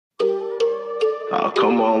Oh,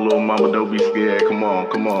 come on, little mama, don't be scared. Come on,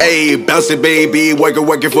 come on. Hey, bouncing baby,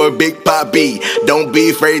 working for a big poppy. Don't be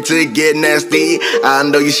afraid to get nasty. I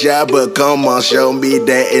know you shy, but come on, show me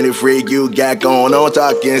that any freak you got going on.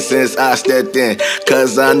 Talking since I stepped in,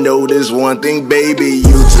 cause I know this one thing, baby.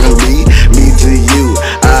 You to me to you.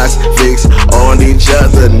 Eyes fixed on each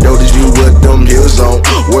other. Notice you with them heels on,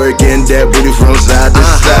 working that booty from side to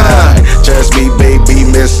side. Trust me, baby,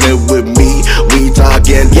 messing with me, we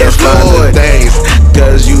talking yes, Lord. Things,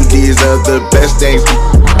 cause you deserve the best things.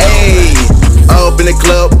 Hey, up in the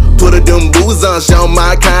club, put them boots on, show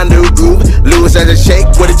my kind of groove. Lewis had to shake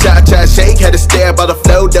with a cha-cha shake, had to stare by the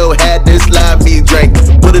flow though, had to slide me drink.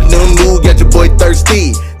 Put a new move, got your boy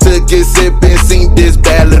thirsty. Took a sip and seen this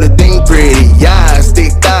bad little thing pretty. Yeah, stick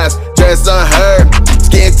thighs, dress on her,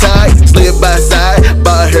 skin tight, slip by side,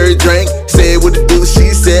 bought her drink. Said what to do, she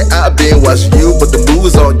said I been watching you, but the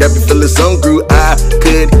moves on got me feeling some groove. I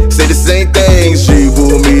could say the same thing. She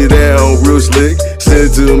pulled me down real slick, said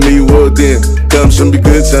to me, well then, come show me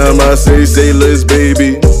good time. I say let's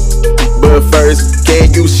baby. But first, can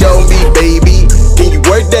you show me, baby? Can you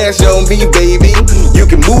work that, show me, baby? You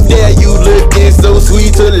can move that, you looking so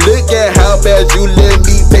sweet to look at. How bad you let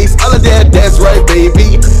me taste all of that, that's right,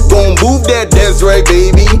 baby. Gon' move that, that's right,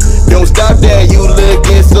 baby. Don't stop that, you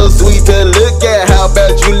looking so sweet to look at. How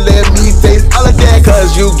bad you let me taste all of that,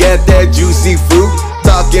 cause you got that juicy fruit.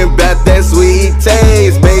 Talking about that sweet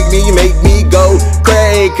taste, make me go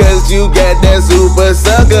crazy, cause you got that super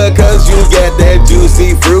sucker, cause you got that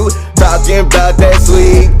juicy fruit. Talking about that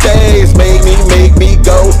sweet taste, make me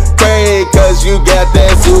go crazy, cause you got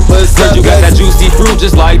that super sucker. You got that juicy fruit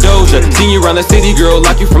just like Doja. Seen you around the city, girl,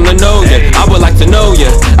 like you from the nose. I would like to know ya,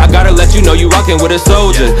 I gotta let you know you rockin' with a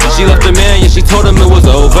soldier. She left the man, yeah, she told him it was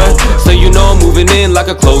over. So you know I'm moving in like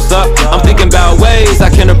a close-up. I'm thinking about ways I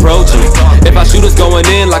can approach him. If I shoot us going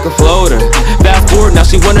in like a floater. Fast forward, now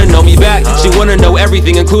she wanna know me back. She wanna know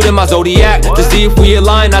everything, including my zodiac. To see if we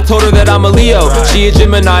align, I told her that I'm a Leo. She a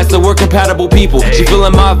Gemini, so we're compatible people. She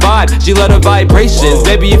feeling my vibe, she let her vibrations.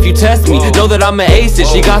 Baby, if you test me, know that I'm an ace.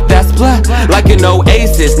 She got that splat, like an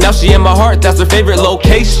oasis. Now she in my heart, that's her favorite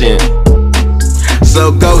location.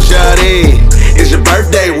 So go shawty, it's your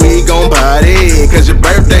birthday, we gon' party. Cause your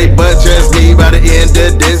birthday, but trust me, by the end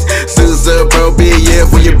of this, suits appropriate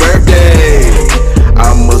for your birthday.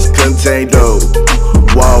 I must contain though,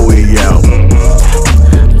 while we out.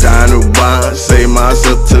 Dine or wine, say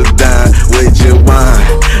myself to dine with your wine.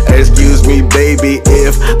 Excuse me, baby,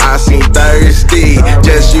 if I seem thirsty.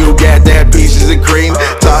 Just you got that pieces of cream,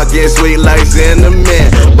 talking sweet like cinnamon.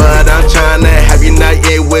 But I'm tryna have you not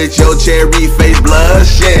yet with your cherry face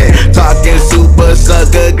blushing. Talking super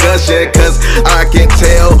sucker gushing, cause I can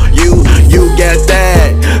tell you got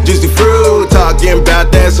that juicy fruit. Talking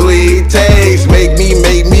about that sweet taste, make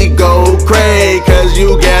me go crazy, cause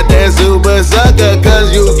you got that super sucker,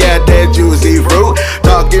 cause you got that juicy fruit.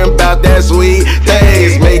 Talking about that sweet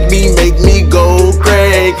taste, make me go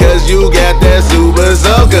crazy, cause you got that super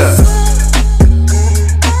sucker.